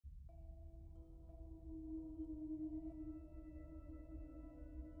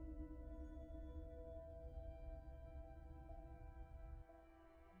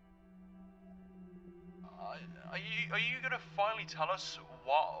are you gonna finally tell us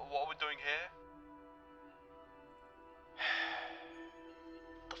what we're doing here?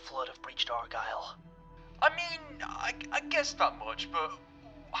 The flood have breached Argyle. I mean, I guess that much, but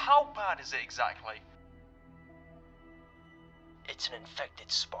how bad is it exactly? It's an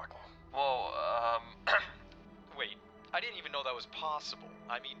infected Spartan. Well, Wait, I didn't even know that was possible.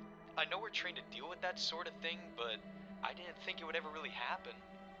 I mean, I know we're trained to deal with that sort of thing, but I didn't think it would ever really happen.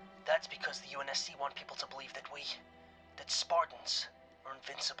 That's because the UNSC want people to believe that Spartans are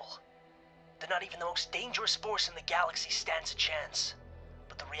invincible. They're not even the most dangerous force in the galaxy stands a chance.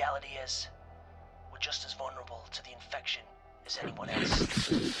 But the reality is, we're just as vulnerable to the infection as anyone else.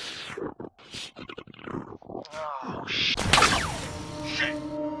 Oh, shit.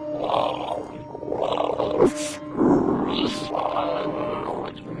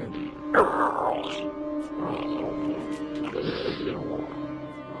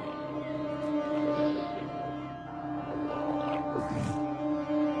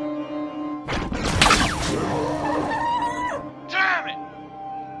 damn it!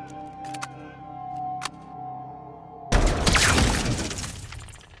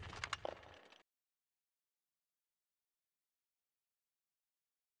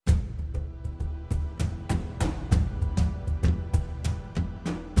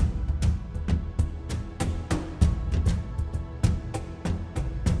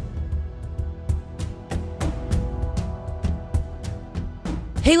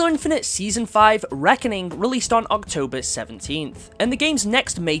 Halo Infinite Season 5 Reckoning released on October 17th, and the game's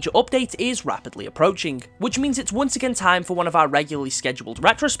next major update is rapidly approaching, which means it's once again time for one of our regularly scheduled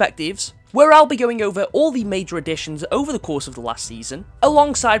retrospectives, where I'll be going over all the major additions over the course of the last season,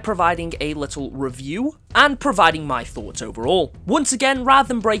 alongside providing a little review and providing my thoughts overall. Once again, rather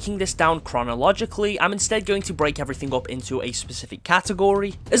than breaking this down chronologically, I'm instead going to break everything up into a specific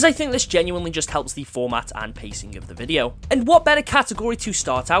category, as I think this genuinely just helps the format and pacing of the video. And what better category to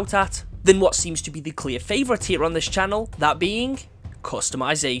start out at than what seems to be the clear favourite here on this channel, that being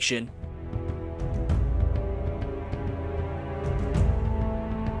customization.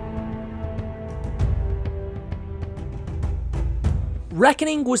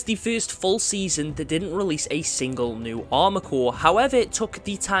 Reckoning was the first full season that didn't release a single new armor core, however it took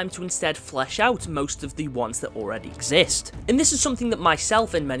the time to instead flesh out most of the ones that already exist. And this is something that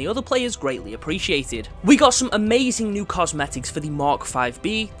myself and many other players greatly appreciated. We got some amazing new cosmetics for the Mark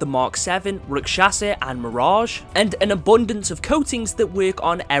 5B, the Mark 7, Rakshasa and Mirage, and an abundance of coatings that work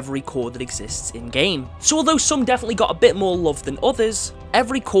on every core that exists in game. So although some definitely got a bit more love than others,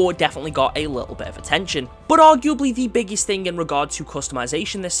 every core definitely got a little bit of attention. But arguably the biggest thing in regard to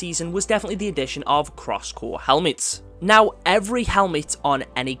customization this season was definitely the addition of cross-core helmets. Now, every helmet on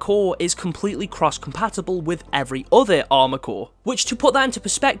any core is completely cross-compatible with every other armor core, which, to put that into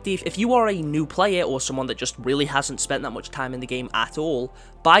perspective, if you are a new player or someone that just really hasn't spent that much time in the game at all,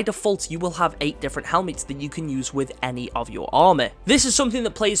 by default you will have 8 different helmets that you can use with any of your armor. This is something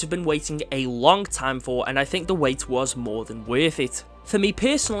that players have been waiting a long time for, and I think the wait was more than worth it. For me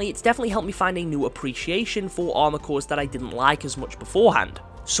personally, it's definitely helped me find a new appreciation for armor cores that I didn't like as much beforehand,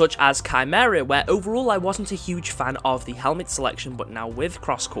 such as Chimera, where overall I wasn't a huge fan of the helmet selection, but now with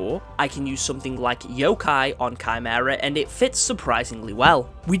cross-core, I can use something like Yokai on Chimera and it fits surprisingly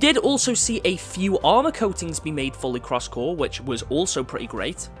well. We did also see a few armor coatings be made fully cross-core, which was also pretty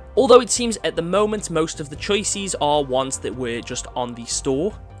great. Although it seems at the moment most of the choices are ones that were just on the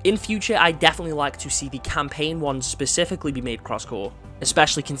store. In future, I definitely like to see the campaign ones specifically be made cross-core,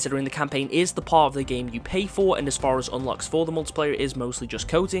 especially considering the campaign is the part of the game you pay for, and as far as unlocks for the multiplayer is mostly just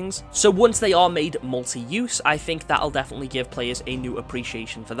coatings. So once they are made multi-use, I think that'll definitely give players a new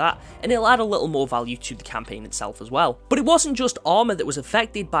appreciation for that, and it'll add a little more value to the campaign itself as well. But it wasn't just armor that was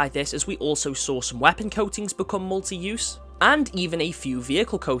affected by this, as we also saw some weapon coatings become multi-use, and even a few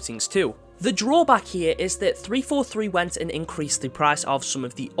vehicle coatings too. The drawback here is that 343 went and increased the price of some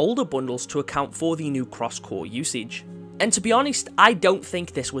of the older bundles to account for the new cross-core usage. And to be honest, I don't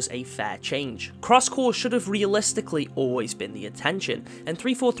think this was a fair change. Cross-core should have realistically always been the intention, and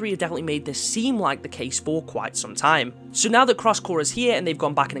 343 have definitely made this seem like the case for quite some time. So now that cross-core is here and they've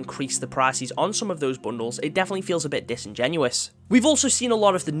gone back and increased the prices on some of those bundles, it definitely feels a bit disingenuous. We've also seen a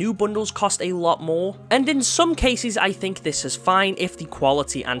lot of the new bundles cost a lot more, and in some cases I think this is fine if the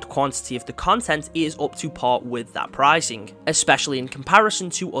quality and quantity of the content is up to par with that pricing, especially in comparison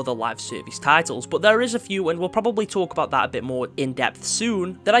to other live service titles, but there is a few, and we'll probably talk about that a bit more in depth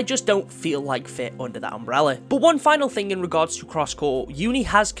soon, that I just don't feel like fit under that umbrella. But one final thing in regards to cross-core, Uni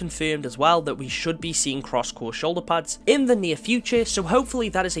has confirmed as well that we should be seeing cross-core shoulder pads in the near future, so hopefully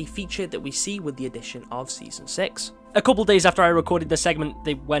that is a feature that we see with the addition of Season 6. A couple days after I recorded this segment,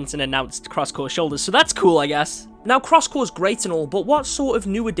 they went and announced cross-core shoulders, so that's cool, I guess. Now, cross-core's great and all, but what sort of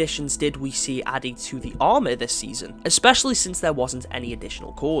new additions did we see added to the armor this season, especially since there wasn't any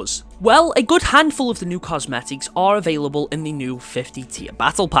additional cores? Well, a good handful of the new cosmetics are available in the new 50 tier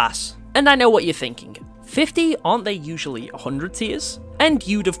battle pass. And I know what you're thinking. 50? Aren't they usually 100 tiers? And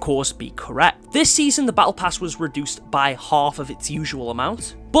you'd of course be correct. This season the battle pass was reduced by half of its usual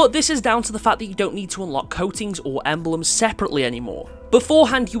amount, but this is down to the fact that you don't need to unlock coatings or emblems separately anymore.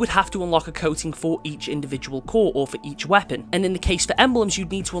 Beforehand you would have to unlock a coating for each individual core or for each weapon, and in the case for emblems you'd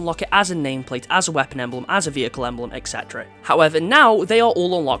need to unlock it as a nameplate, as a weapon emblem, as a vehicle emblem, etc. However, now they are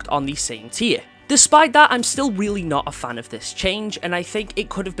all unlocked on the same tier. Despite that, I'm still really not a fan of this change, and I think it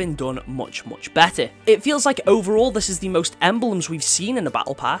could have been done much better. It feels like overall this is the most emblems we've seen in a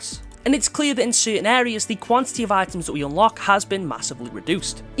battle pass, and it's clear that in certain areas the quantity of items that we unlock has been massively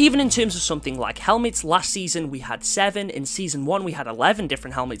reduced. Even in terms of something like helmets, last season we had 7, in season 1 we had 11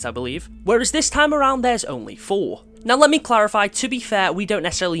 different helmets I believe, whereas this time around there's only 4. Now let me clarify, to be fair, we don't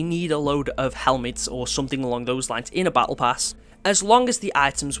necessarily need a load of helmets or something along those lines in a battle pass, as long as the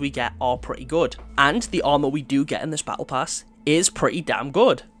items we get are pretty good, and the armor we do get in this battle pass is pretty damn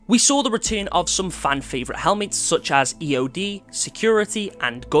good. We saw the return of some fan favourite helmets such as EOD, Security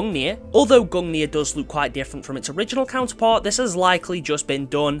and Gungnir. Although Gungnir does look quite different from its original counterpart, this has likely just been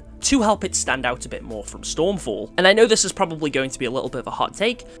done to help it stand out a bit more from Stormfall. And I know this is probably going to be a little bit of a hot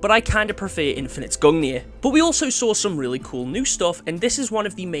take, but I kinda prefer Infinite's Gungnir. But we also saw some really cool new stuff, and this is one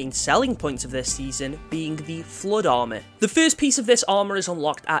of the main selling points of this season, being the Flood armor. The first piece of this armor is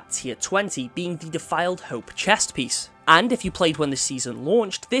unlocked at tier 20, being the Defiled Hope chest piece. And if you played when the season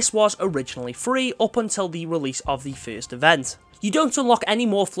launched, this was originally free up until the release of the first event. You don't unlock any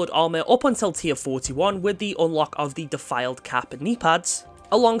more Flood armor up until tier 41 with the unlock of the Defiled cap and knee pads,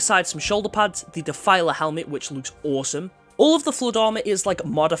 alongside some shoulder pads, the Defiler helmet which looks awesome. All of the Flood armor is like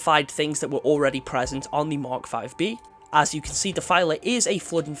modified things that were already present on the Mark 5B. As you can see, Defiler is a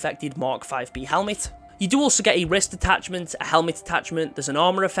Flood infected Mark 5B helmet. You do also get a wrist attachment, a helmet attachment, there's an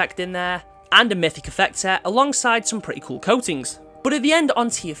armor effect in there, and a mythic effect set alongside some pretty cool coatings. But at the end on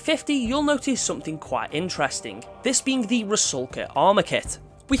tier 50 you'll notice something quite interesting, this being the Rusalka armor kit.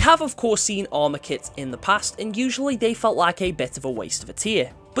 We have of course seen armor kits in the past and usually they felt like a bit of a waste of a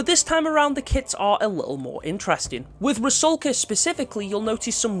tier. But this time around the kits are a little more interesting. With Rusalka specifically you'll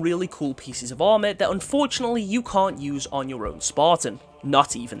notice some really cool pieces of armor that unfortunately you can't use on your own Spartan.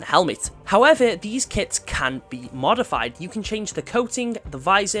 Not even the helmet. However, these kits can be modified. You can change the coating, the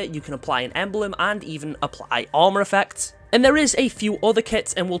visor, you can apply an emblem, and even apply armor effects. And there is a few other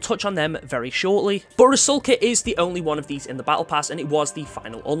kits, and we'll touch on them very shortly. But Rusalka is the only one of these in the battle pass, and it was the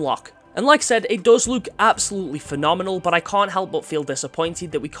final unlock. And like I said, it does look absolutely phenomenal, but I can't help but feel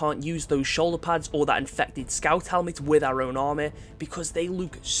disappointed that we can't use those shoulder pads or that infected scout helmet with our own armor, because they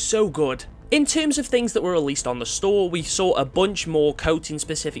look so good. In terms of things that were released on the store, we saw a bunch more coating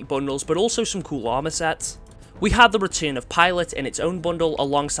specific bundles, but also some cool armor sets. We had the return of Pilot in its own bundle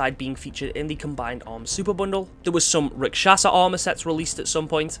alongside being featured in the Combined Arms Super Bundle. There was some Rakshasa armor sets released at some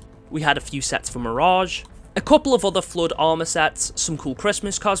point. We had a few sets for Mirage, a couple of other Flood armor sets, some cool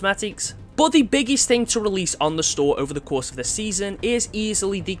Christmas cosmetics. But the biggest thing to release on the store over the course of the season is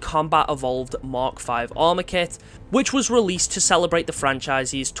easily the Combat Evolved Mark V armor kit, which was released to celebrate the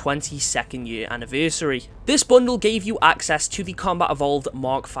franchise's 22nd year anniversary. This bundle gave you access to the Combat Evolved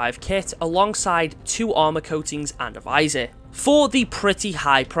Mark V kit alongside 2 armor coatings and a visor, for the pretty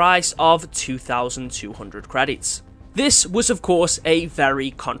high price of 2,200 credits. This was of course a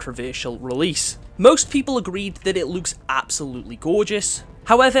very controversial release. Most people agreed that it looks absolutely gorgeous.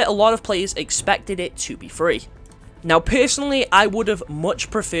 However, a lot of players expected it to be free. Now personally, I would have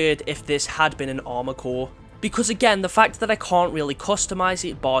much preferred if this had been an armor core, because again, the fact that I can't really customize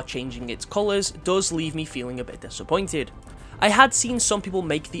it bar changing its colours does leave me feeling a bit disappointed. I had seen some people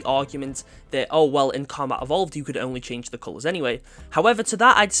make the argument that, oh well, in Combat Evolved you could only change the colours anyway. However, to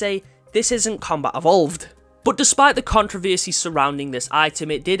that I'd say, this isn't Combat Evolved. But despite the controversy surrounding this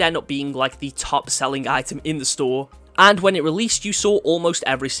item, it did end up being like the top selling item in the store. And when it released, you saw almost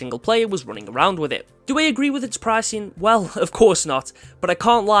every single player was running around with it. Do I agree with its pricing? Well, of course not, but I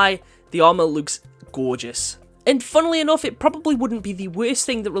can't lie, the armor looks gorgeous. And funnily enough, it probably wouldn't be the worst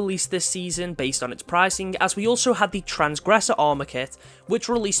thing that released this season based on its pricing, as we also had the Transgressor armor kit, which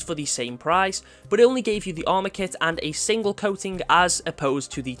released for the same price, but only gave you the armor kit and a single coating as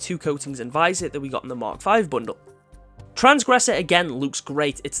opposed to the 2 coatings and visor that we got in the Mark V bundle. Transgressor again looks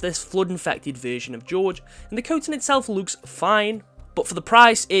great, it's this flood infected version of George, and the coating itself looks fine. but for the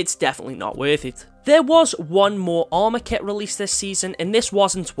price, it's definitely not worth it. There was one more armor kit released this season, and this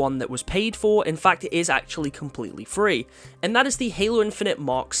wasn't one that was paid for. In fact, it is actually completely free, and that is the Halo Infinite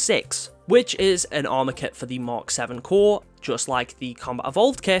Mark 6, which is an armor kit for the Mark 7 core, just like the Combat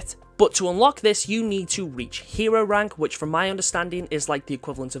Evolved kit. But to unlock this, you need to reach hero rank, which from my understanding is like the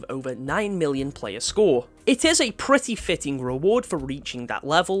equivalent of over 9 million player score. It is a pretty fitting reward for reaching that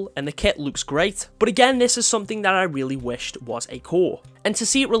level, and the kit looks great, but again, this is something that I really wished was a core. And to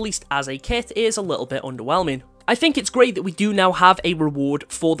see it released as a kit is a little bit underwhelming. I think it's great that we do now have a reward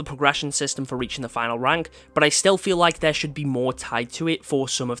for the progression system for reaching the final rank, but I still feel like there should be more tied to it for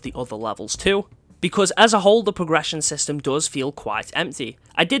some of the other levels too. Because as a whole, the progression system does feel quite empty.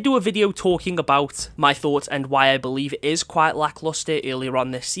 I did do a video talking about my thoughts and why I believe it is quite lackluster earlier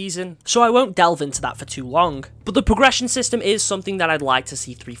on this season, so I won't delve into that for too long. But the progression system is something that I'd like to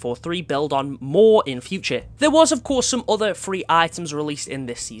see 343 build on more in future. There was of course some other free items released in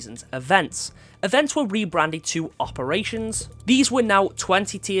this season's events. Events were rebranded to Operations. These were now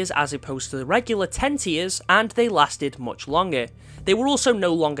 20 tiers as opposed to the regular 10 tiers, and they lasted much longer. They were also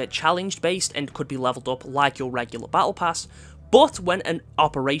no longer challenge based and could be leveled up like your regular battle pass, but when an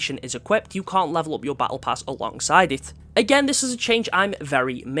operation is equipped, you can't level up your battle pass alongside it. Again, this is a change I'm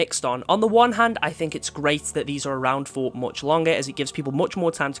very mixed on. On the one hand, I think it's great that these are around for much longer as it gives people much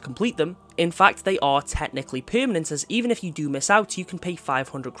more time to complete them. In fact, they are technically permanent, as even if you do miss out, you can pay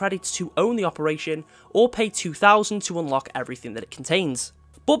 500 credits to own the operation or pay 2,000 to unlock everything that it contains.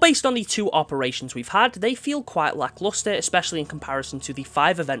 But based on the 2 operations we've had, they feel quite lackluster, especially in comparison to the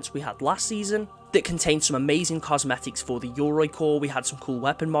 5 events we had last season that contained some amazing cosmetics for the Yoroi core. We had some cool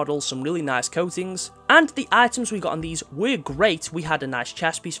weapon models, some really nice coatings, and the items we got on these were great. We had a nice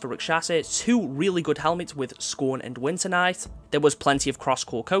chest piece for Rikshasa, 2 really good helmets with Scorn and Winter Knight. There was plenty of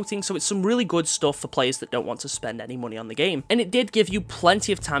cross-core coating, so it's some really good stuff for players that don't want to spend any money on the game. And it did give you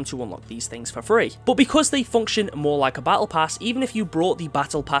plenty of time to unlock these things for free. But because they function more like a battle pass, even if you brought the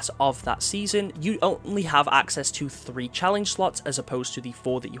battle pass of that season, you only have access to 3 challenge slots as opposed to the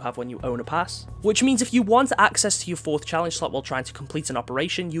 4 that you have when you own a pass. Which means if you want access to your 4th challenge slot while trying to complete an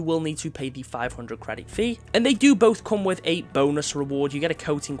operation, you will need to pay the 500 credit fee. And they do both come with a bonus reward. You get a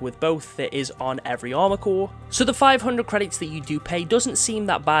coating with both that is on every armor core. So the 500 credits that you do pay doesn't seem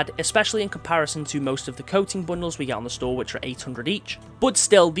that bad, especially in comparison to most of the coating bundles we get on the store, which are 800 each. But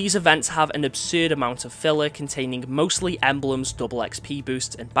still, these events have an absurd amount of filler containing mostly emblems, double XP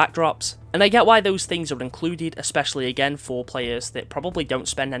boosts, and backdrops. And I get why those things are included, especially again for players that probably don't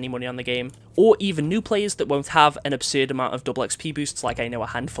spend any money on the game, or even new players that won't have an absurd amount of double XP boosts like I know a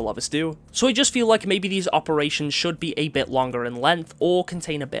handful of us do. So I just feel like maybe these operations should be a bit longer in length, or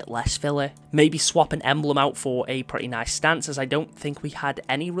contain a bit less filler. Maybe swap an emblem out for a pretty nice stance, as I don't think we had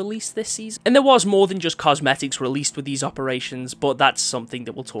any released this season. And there was more than just cosmetics released with these operations, but that's something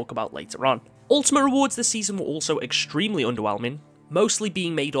that we'll talk about later on. Ultimate rewards this season were also extremely underwhelming, mostly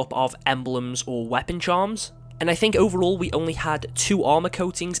being made up of emblems or weapon charms, and I think overall we only had 2 armor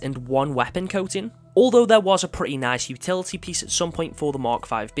coatings and 1 weapon coating. Although there was a pretty nice utility piece at some point for the Mark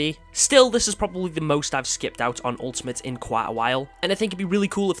 5B, still this is probably the most I've skipped out on Ultimate in quite a while, and I think it'd be really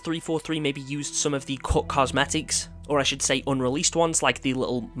cool if 343 maybe used some of the cut cosmetics, or I should say unreleased ones, like the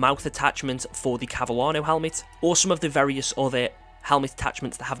little mouth attachment for the Cavallano helmet, or some of the various other helmet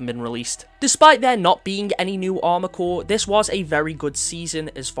attachments that haven't been released. Despite there not being any new armor core, this was a very good season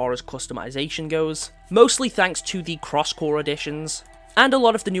as far as customization goes, mostly thanks to the cross-core additions, and a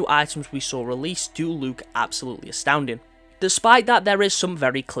lot of the new items we saw released do look absolutely astounding. Despite that, there is some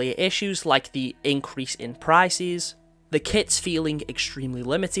very clear issues like the increase in prices, the kits feeling extremely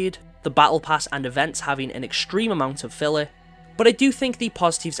limited, the battle pass and events having an extreme amount of filler, but I do think the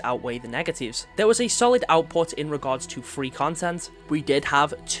positives outweigh the negatives. There was a solid output in regards to free content. We did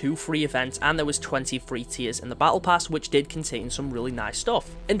have 2 free events and there was 20 free tiers in the battle pass, which did contain some really nice stuff.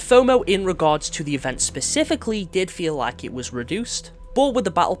 And FOMO in regards to the event specifically did feel like it was reduced. But with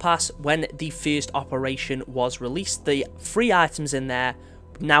the battle pass, when the first operation was released, the free items in there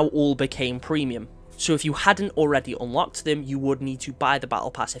now all became premium. So if you hadn't already unlocked them, you would need to buy the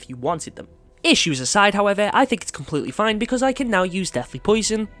battle pass if you wanted them. Issues aside, however, I think it's completely fine because I can now use Deathly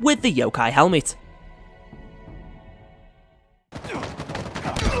Poison with the Yokai helmet.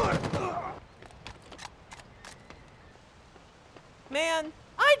 Man,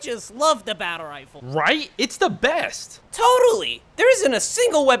 I just love the battle rifle. Right? It's the best! Totally! There isn't a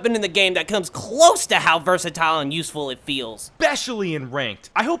single weapon in the game that comes close to how versatile and useful it feels. Especially in ranked.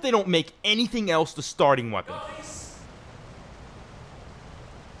 I hope they don't make anything else the starting weapon.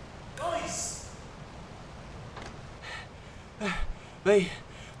 They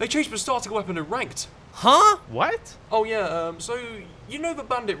changed my starting weapon to ranked. Huh? What? Oh yeah, so you know the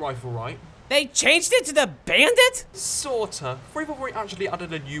bandit rifle, right? They changed it to the bandit? Sorta. 343 actually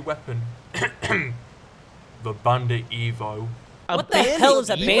added a new weapon. The Bandit Evo. What the hell is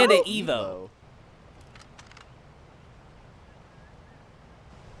a bandit Evo?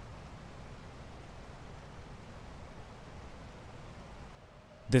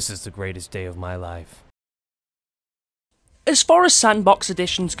 This is the greatest day of my life. As far as Sandbox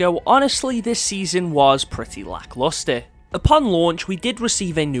Additions go, honestly this season was pretty lackluster. Upon launch, we did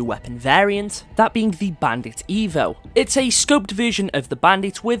receive a new weapon variant, that being the Bandit Evo. It's a scoped version of the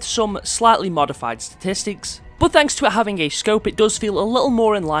Bandit with some slightly modified statistics, but thanks to it having a scope, it does feel a little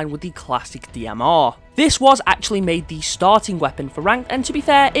more in line with the classic DMR. This was actually made the starting weapon for ranked, and to be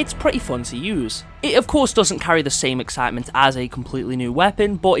fair, it's pretty fun to use. It of course doesn't carry the same excitement as a completely new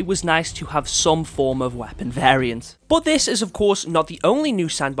weapon, but it was nice to have some form of weapon variant. But this is of course not the only new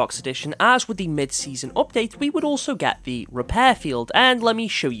Sandbox Edition, as with the mid-season update we would also get the repair field, and let me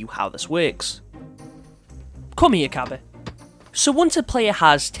show you how this works. Come here, Cabby. So once a player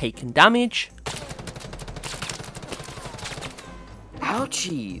has taken damage,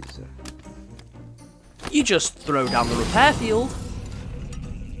 ouchies. You just throw down the repair field,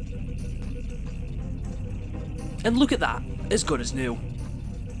 and look at that, as good as new.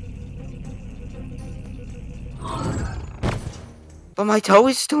 But my toe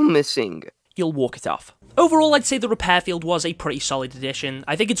is still missing. You'll walk it off. Overall, I'd say the repair field was a pretty solid addition.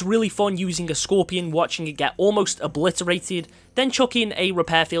 I think it's really fun using a Scorpion, watching it get almost obliterated, then chucking a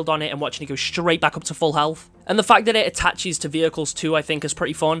repair field on it and watching it go straight back up to full health. And the fact that it attaches to vehicles too, I think is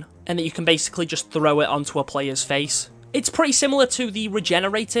pretty fun, and that you can basically just throw it onto a player's face. It's pretty similar to the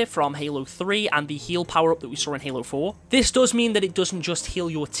Regenerator from Halo 3 and the heal power-up that we saw in Halo 4. This does mean that it doesn't just heal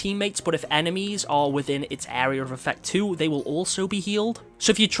your teammates, but if enemies are within its area of effect too, they will also be healed.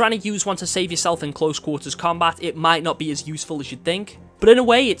 So if you're trying to use one to save yourself in close quarters combat, it might not be as useful as you'd think. But in a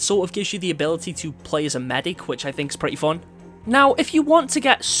way, it sort of gives you the ability to play as a medic, which I think is pretty fun. Now, if you want to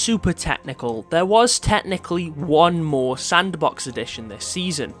get super technical, there was technically one more Sandbox Edition this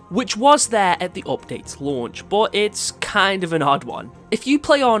season, which was there at the update's launch, but it's kind of an odd one. If you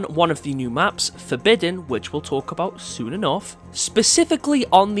play on one of the new maps, Forbidden, which we'll talk about soon enough, specifically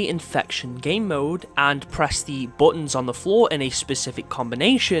on the Infection game mode, and press the buttons on the floor in a specific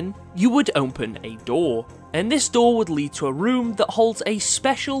combination, you would open a door, and this door would lead to a room that holds a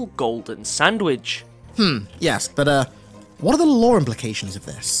special golden sandwich. Yes, but what are the lore implications of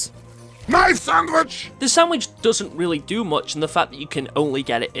this? My sandwich! The sandwich doesn't really do much, and the fact that you can only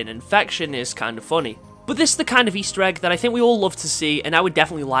get it in Infection is kind of funny. But this is the kind of Easter egg that I think we all love to see, and I would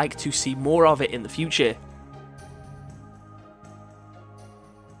definitely like to see more of it in the future.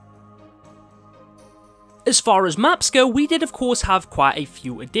 As far as maps go, we did of course have quite a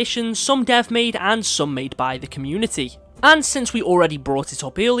few additions, some dev-made and some made by the community. And since we already brought it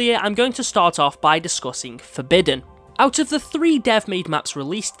up earlier, I'm going to start off by discussing Forbidden. Out of the 3 dev-made maps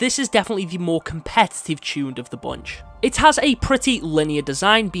released, this is definitely the more competitive tuned of the bunch. It has a pretty linear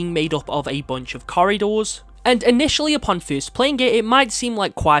design being made up of a bunch of corridors, and initially upon first playing it, it might seem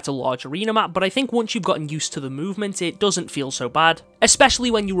like quite a large arena map, but I think once you've gotten used to the movement, it doesn't feel so bad. Especially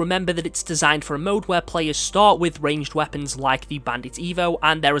when you remember that it's designed for a mode where players start with ranged weapons like the Bandit Evo,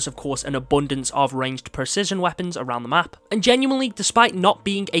 and there is of course an abundance of ranged precision weapons around the map. And genuinely, despite not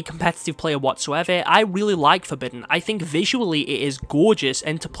being a competitive player whatsoever, I really like Forbidden. I think visually it is gorgeous,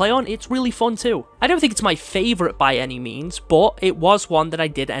 and to play on, it's really fun too. I don't think it's my favourite by any means, but it was one that I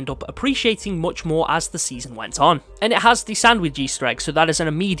did end up appreciating much more as the season went on. And it has the sandwich Easter egg, so that is an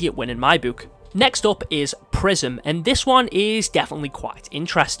immediate win in my book. Next up is Prism, and this one is definitely quite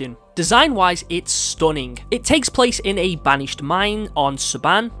interesting. Design-wise, it's stunning. It takes place in a banished mine on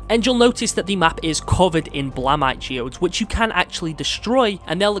Suban, and you'll notice that the map is covered in Blamite geodes, which you can actually destroy,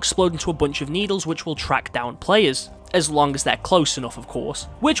 and they'll explode into a bunch of needles which will track down players. As long as they're close enough, of course,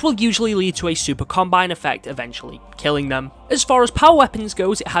 which will usually lead to a super combine effect, eventually killing them. As far as power weapons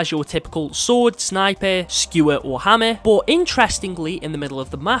goes, it has your typical sword, sniper, skewer or hammer, but interestingly, in the middle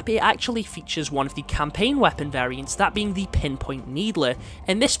of the map, it actually features one of the campaign weapon variants, that being the pinpoint needler,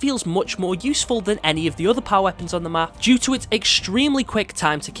 and this feels much more useful than any of the other power weapons on the map, due to its extremely quick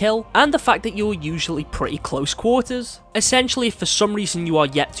time to kill, and the fact that you're usually pretty close quarters. Essentially, if for some reason you are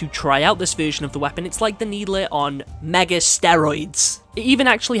yet to try out this version of the weapon, it's like the needler on mega steroids. It even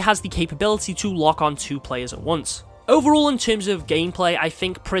actually has the capability to lock on 2 players at once. Overall, in terms of gameplay, I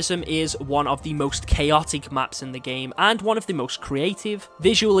think Prism is one of the most chaotic maps in the game, and one of the most creative.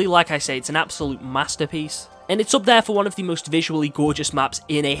 Visually, like I say, it's an absolute masterpiece, and it's up there for one of the most visually gorgeous maps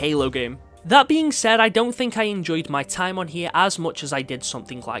in a Halo game. That being said, I don't think I enjoyed my time on here as much as I did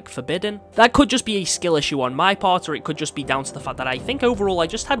something like Forbidden. That could just be a skill issue on my part, or it could just be down to the fact that I think overall I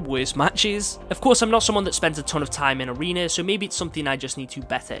just had worse matches. Of course, I'm not someone that spends a ton of time in Arena, so maybe it's something I just need to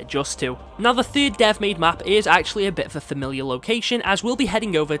better adjust to. Now, the third dev-made map is actually a bit of a familiar location, as we'll be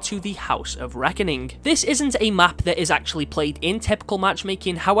heading over to the House of Reckoning. This isn't a map that is actually played in typical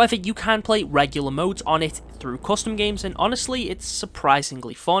matchmaking, however, you can play regular modes on it through custom games, and honestly, it's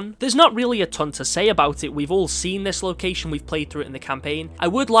surprisingly fun. There's not really a ton to say about it. We've all seen this location, we've played through it in the campaign. I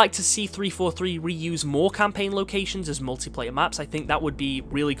would like to see 343 reuse more campaign locations as multiplayer maps. I think that would be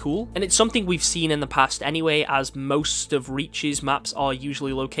really cool, and it's something we've seen in the past anyway, as most of Reach's maps are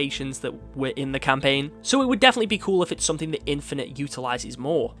usually locations that were in the campaign, so it would definitely be cool if it's something that Infinite utilizes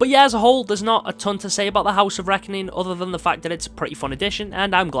more. But yeah, as a whole, there's not a ton to say about the House of Reckoning other than the fact that it's a pretty fun addition,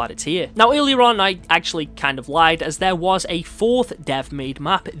 and I'm glad it's here. Now, earlier on, I actually kind of lied, as there was a fourth dev-made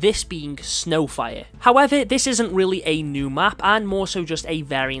map, this being Snowfire. However, this isn't really a new map, and more so just a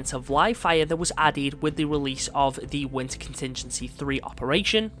variant of Livefire that was added with the release of the Winter Contingency 3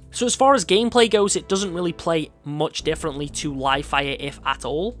 operation. So as far as gameplay goes, it doesn't really play much differently to Livefire, if at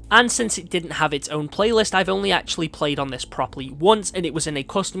all, and since it didn't have its own playlist, I've only actually played on this properly once, and it was in a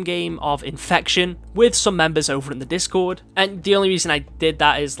custom game of Infection with some members over in the Discord, and the only reason I did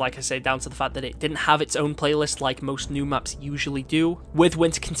that is, like I say, down to the fact that it didn't have its own playlist like most new maps usually do. With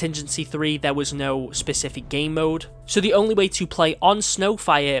Winter Contingency 3, there was no specific game mode, so the only way to play on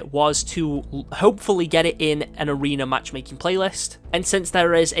Snowfire was to hopefully get it in an arena matchmaking playlist, and since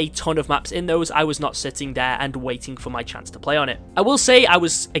there is a ton of maps in those, I was not sitting there and waiting for my chance to play on it. I will say I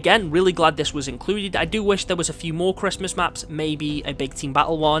was, again, really glad this was included. I do wish there was a few more Christmas maps, maybe a Big Team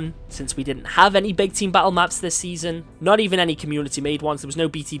Battle one, since we didn't have any Big Team Battle maps this season. Not even any community-made ones. There was no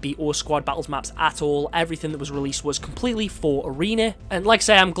BTB or Squad Battles maps at all. Everything that was released was completely for Arena, and like I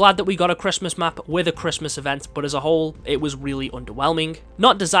say, I'm glad that we got a Christmas map with a Christmas event, but as a whole, it was really underwhelming.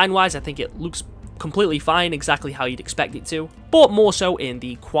 Not design-wise, I think it looks completely fine, exactly how you'd expect it to, but more so in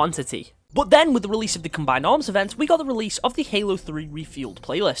the quantity. But then, with the release of the Combined Arms event, we got the release of the Halo 3 Refueled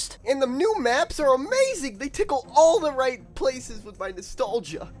playlist. And the new maps are amazing! They tickle all the right places with my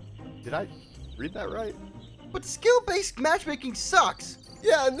nostalgia. Did I read that right? But skill-based matchmaking sucks!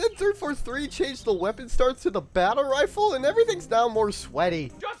 Yeah, and then 343 changed the weapon starts to the battle rifle, and everything's now more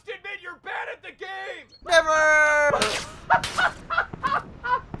sweaty. Just admit you're bad at the game! Never!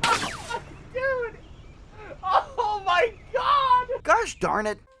 Dude! Oh my god! Gosh darn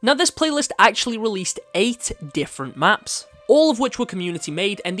it. Now, this playlist actually released 8 different maps, all of which were community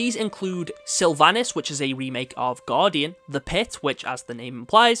made, and these include Sylvanas, which is a remake of Guardian, The Pit, which as the name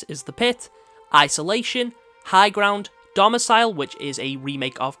implies is The Pit, Isolation, High Ground, Domicile, which is a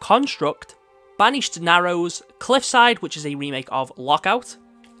remake of Construct, Banished Narrows, Cliffside, which is a remake of Lockout,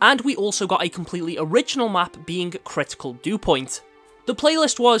 and we also got a completely original map being Critical Dew Point. The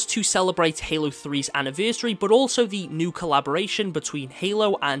playlist was to celebrate Halo 3's anniversary, but also the new collaboration between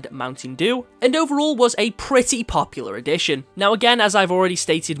Halo and Mountain Dew, and overall was a pretty popular addition. Now again, as I've already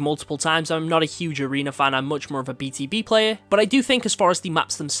stated multiple times, I'm not a huge Arena fan, I'm much more of a BTB player, but I do think as far as the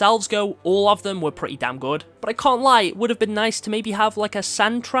maps themselves go, all of them were pretty damn good. But I can't lie, it would have been nice to maybe have like a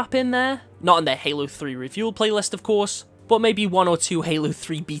sand trap in there. Not in their Halo 3 Refueled playlist, of course, but maybe 1 or 2 Halo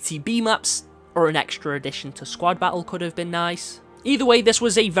 3 BTB maps, or an extra addition to Squad Battle could have been nice. Either way, this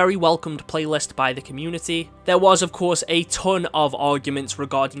was a very welcomed playlist by the community. There was, of course, a ton of arguments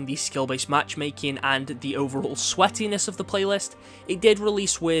regarding the skill-based matchmaking and the overall sweatiness of the playlist. It did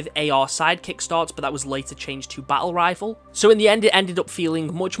release with AR sidekick starts, but that was later changed to Battle Rifle. So in the end, it ended up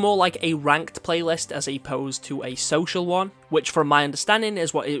feeling much more like a ranked playlist as opposed to a social one, which from my understanding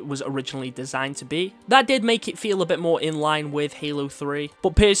is what it was originally designed to be. That did make it feel a bit more in line with Halo 3,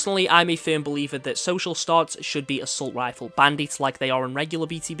 but personally, I'm a firm believer that social starts should be Assault Rifle Bandits like they are in regular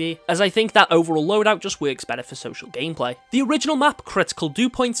BTB, as I think that overall loadout just works better for social gameplay. The original map, Critical Dew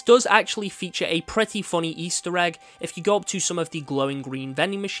Points, does actually feature a pretty funny Easter egg. If you go up to some of the glowing green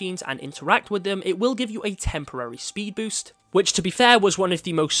vending machines and interact with them, it will give you a temporary speed boost, which to be fair was one of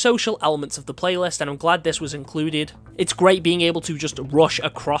the most social elements of the playlist, and I'm glad this was included. It's great being able to just rush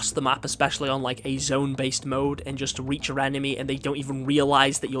across the map, especially on like a zone-based mode, and just reach your enemy and they don't even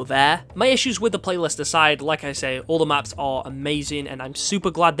realize that you're there. My issues with the playlist aside, like I say, all the maps are amazing and I'm super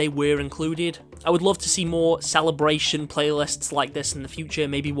glad they were included. I would love to see more celebration playlists like this in the future,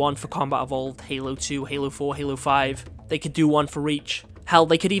 maybe one for Combat Evolved, Halo 2, Halo 4, Halo 5. They could do one for Reach. Hell,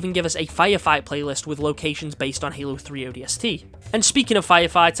 they could even give us a firefight playlist with locations based on Halo 3 ODST. And speaking of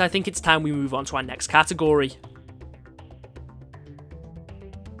firefights, I think it's time we move on to our next category.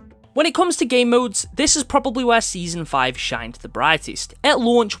 When it comes to game modes, this is probably where Season 5 shined the brightest. At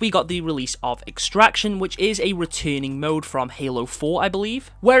launch, we got the release of Extraction, which is a returning mode from Halo 4, I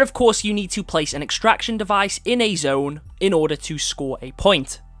believe, where of course you need to place an extraction device in a zone in order to score a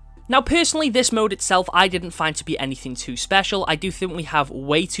point. Now personally, this mode itself I didn't find to be anything too special. I do think we have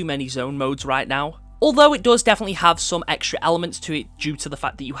way too many zone modes right now. Although it does definitely have some extra elements to it due to the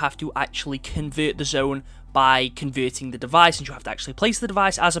fact that you have to actually convert the zone by converting the device, and you have to actually place the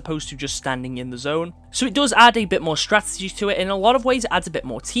device as opposed to just standing in the zone. So it does add a bit more strategy to it, and in a lot of ways it adds a bit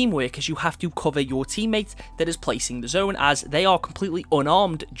more teamwork as you have to cover your teammate that is placing the zone, as they are completely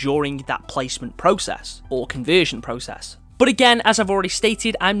unarmed during that placement process, or conversion process. But again, as I've already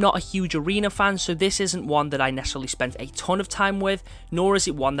stated, I'm not a huge arena fan, so this isn't one that I necessarily spent a ton of time with, nor is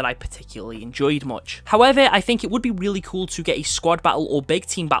it one that I particularly enjoyed much. However, I think it would be really cool to get a squad battle or big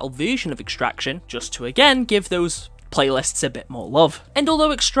team battle version of Extraction, just to again give those playlists a bit more love. And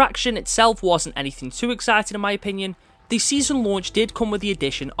although Extraction itself wasn't anything too exciting in my opinion, the season launch did come with the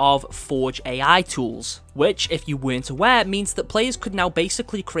addition of Forge AI tools, which, if you weren't aware, means that players could now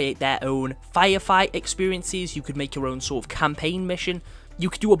basically create their own firefight experiences. You could make your own sort of campaign mission. You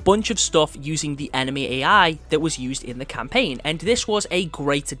could do a bunch of stuff using the enemy AI that was used in the campaign, and this was a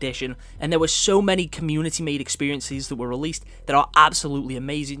great addition, and there were so many community-made experiences that were released that are absolutely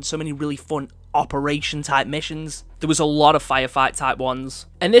amazing, so many really fun operation type missions. There was a lot of firefight type ones,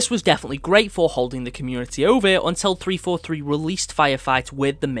 and this was definitely great for holding the community over until 343 released Firefight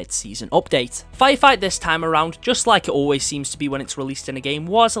with the mid-season update. Firefight this time around, just like it always seems to be when it's released in a game,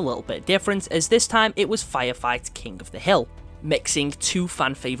 was a little bit different, as this time it was Firefight King of the Hill, mixing two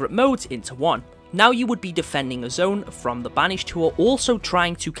fan favourite modes into one. Now you would be defending a zone from the Banished, who are also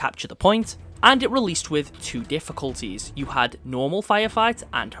trying to capture the point, and it released with two difficulties. You had Normal Firefight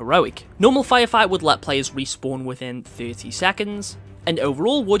and Heroic. Normal Firefight would let players respawn within 30 seconds, and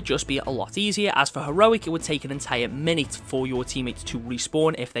overall would just be a lot easier. As for Heroic, it would take an entire minute for your teammates to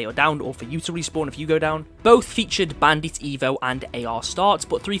respawn if they are down, or for you to respawn if you go down. Both featured Bandit Evo and AR starts,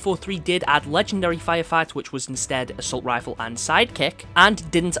 but 343 did add Legendary Firefight, which was instead Assault Rifle and Sidekick, and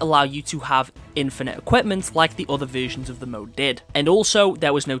didn't allow you to have infinite equipment like the other versions of the mode did. And also,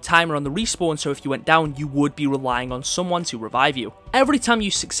 there was no timer on the respawn, so if you went down, you would be relying on someone to revive you. Every time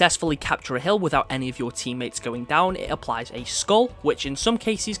you successfully capture a hill without any of your teammates going down, it applies a skull, which in some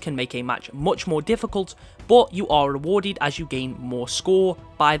cases can make a match much more difficult, but you are rewarded as you gain more score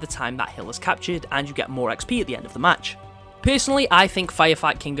by the time that hill is captured, and you get more XP at the end of the match. Personally, I think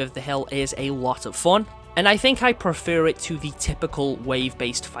Firefight King of the Hill is a lot of fun, and I think I prefer it to the typical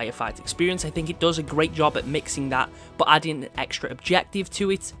wave-based firefight experience. I think it does a great job at mixing that, but adding an extra objective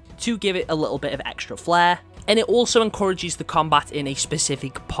to it to give it a little bit of extra flair. And it also encourages the combat in a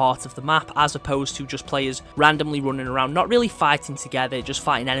specific part of the map, as opposed to just players randomly running around, not really fighting together, just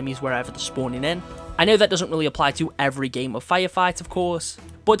fighting enemies wherever they're spawning in. I know that doesn't really apply to every game of Firefight, of course,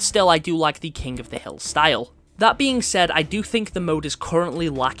 but still I do like the King of the Hill style. That being said, I do think the mode is currently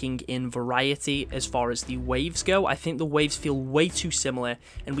lacking in variety as far as the waves go. I think the waves feel way too similar,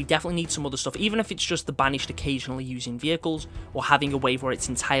 and we definitely need some other stuff, even if it's just the Banished occasionally using vehicles, or having a wave where it's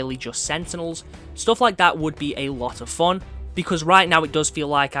entirely just Sentinels. Stuff like that would be a lot of fun, because right now it does feel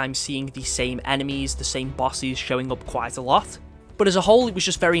like I'm seeing the same enemies, the same bosses showing up quite a lot. But as a whole, it was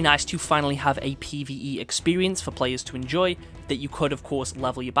just very nice to finally have a PvE experience for players to enjoy, that you could of course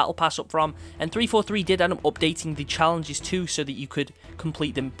level your battle pass up from, and 343 did end up updating the challenges too, so that you could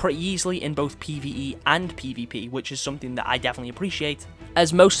complete them pretty easily in both PvE and PvP, which is something that I definitely appreciate,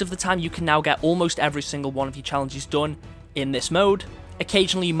 as most of the time you can now get almost every single one of your challenges done in this mode.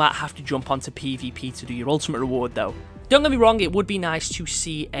 Occasionally you might have to jump onto PvP to do your ultimate reward though. Don't get me wrong, it would be nice to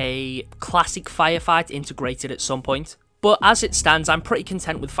see a classic firefight integrated at some point, but as it stands, I'm pretty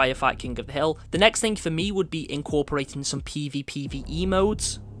content with Firefight King of the Hill. The next thing for me would be incorporating some PvPvE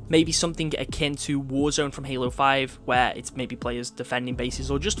modes. Maybe something akin to Warzone from Halo 5, where it's maybe players defending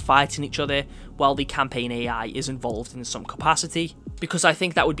bases or just fighting each other while the campaign AI is involved in some capacity, because I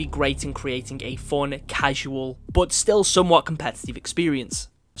think that would be great in creating a fun, casual, but still somewhat competitive experience.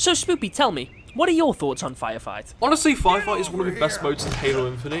 So Spoopy, tell me, what are your thoughts on Firefight? Honestly, Firefight is one of the best modes in Halo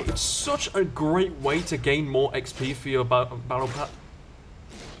Infinite. It's such a great way to gain more XP for your battle pass.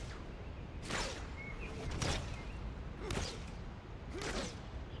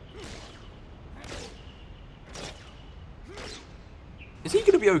 Is he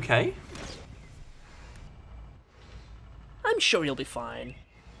going to be okay? I'm sure he'll be fine.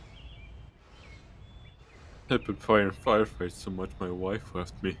 I've been playing Firefight so much my wife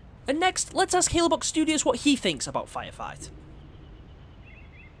left me. And next, let's ask Halobox Studios what he thinks about Firefight.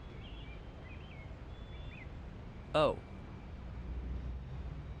 Oh.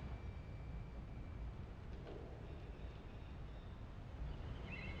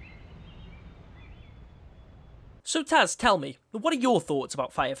 So Taz, tell me, what are your thoughts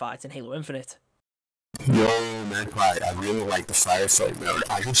about Firefight in Halo Infinite? Yo, Magpie, I really like the firefight mode.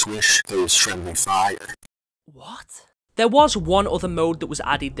 I just wish there was friendly fire. What? There was one other mode that was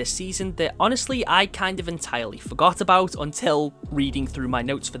added this season that honestly I kind of entirely forgot about until reading through my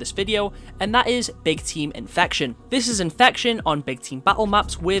notes for this video, and that is Big Team Infection. This is Infection on Big Team battle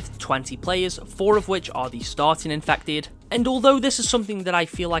maps with 20 players, 4 of which are the starting infected. And although this is something that I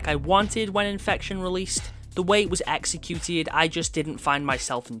feel like I wanted when Infection released, the way it was executed I just didn't find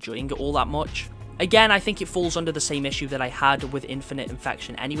myself enjoying it all that much. Again, I think it falls under the same issue that I had with Infinite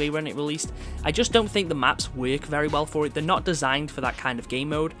Infection anyway when it released. I just don't think the maps work very well for it. They're not designed for that kind of game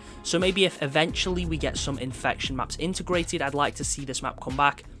mode. So maybe if eventually we get some Infection maps integrated, I'd like to see this map come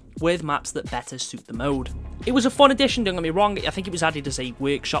back with maps that better suit the mode. It was a fun addition, don't get me wrong. I think it was added as a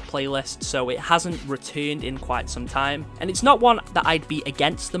workshop playlist, so it hasn't returned in quite some time. And it's not one that I'd be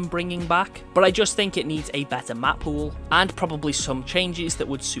against them bringing back, but I just think it needs a better map pool and probably some changes that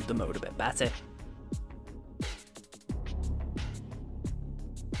would suit the mode a bit better.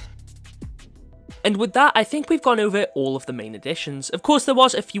 And with that, I think we've gone over all of the main additions. Of course, there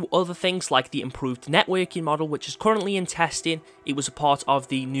was a few other things like the improved networking model, which is currently in testing. It was a part of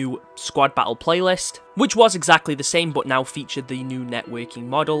the new squad battle playlist, which was exactly the same but now featured the new networking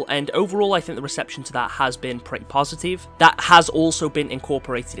model, and overall I think the reception to that has been pretty positive. That has also been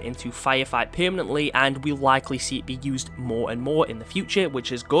incorporated into Firefight permanently, and we'll likely see it be used more and more in the future,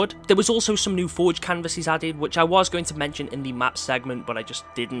 which is good. There was also some new Forge canvases added, which I was going to mention in the map segment, but I just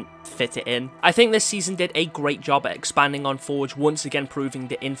didn't fit it in. I think this season did a great job at expanding on Forge, once again proving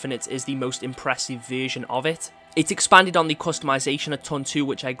that Infinite is the most impressive version of it. It expanded on the customization a ton too,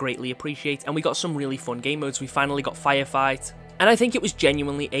 which I greatly appreciate, and we got some really fun game modes. We finally got Firefight, and I think it was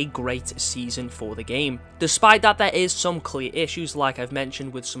genuinely a great season for the game. Despite that, there is some clear issues, like I've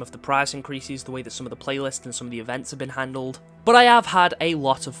mentioned, with some of the price increases, the way that some of the playlists and some of the events have been handled, but I have had a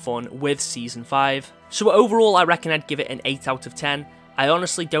lot of fun with Season 5. So overall, I reckon I'd give it an 8 out of 10. I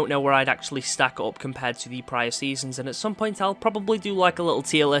honestly don't know where I'd actually stack up compared to the prior seasons, and at some point I'll probably do like a little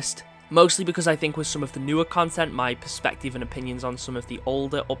tier list. Mostly because I think with some of the newer content, my perspective and opinions on some of the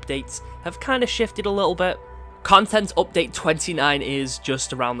older updates have kind of shifted a little bit. Content Update 29 is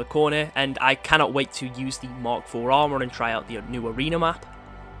just around the corner, and I cannot wait to use the Mark IV armor and try out the new arena map.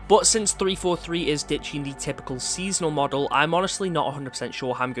 But since 343 is ditching the typical seasonal model, I'm honestly not 100%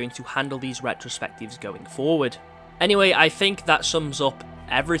 sure how I'm going to handle these retrospectives going forward. Anyway, I think that sums up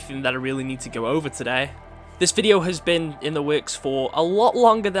everything that I really need to go over today. This video has been in the works for a lot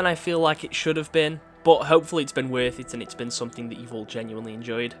longer than I feel like it should have been, but hopefully it's been worth it and it's been something that you've all genuinely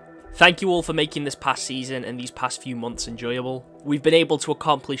enjoyed. Thank you all for making this past season and these past few months enjoyable. We've been able to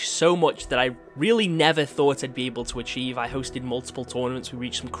accomplish so much that I really never thought I'd be able to achieve. I hosted multiple tournaments, we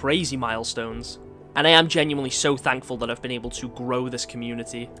reached some crazy milestones, and I am genuinely so thankful that I've been able to grow this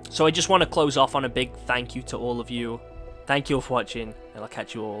community. So I just want to close off on a big thank you to all of you. Thank you all for watching, and I'll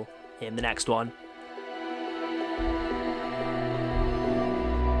catch you all in the next one.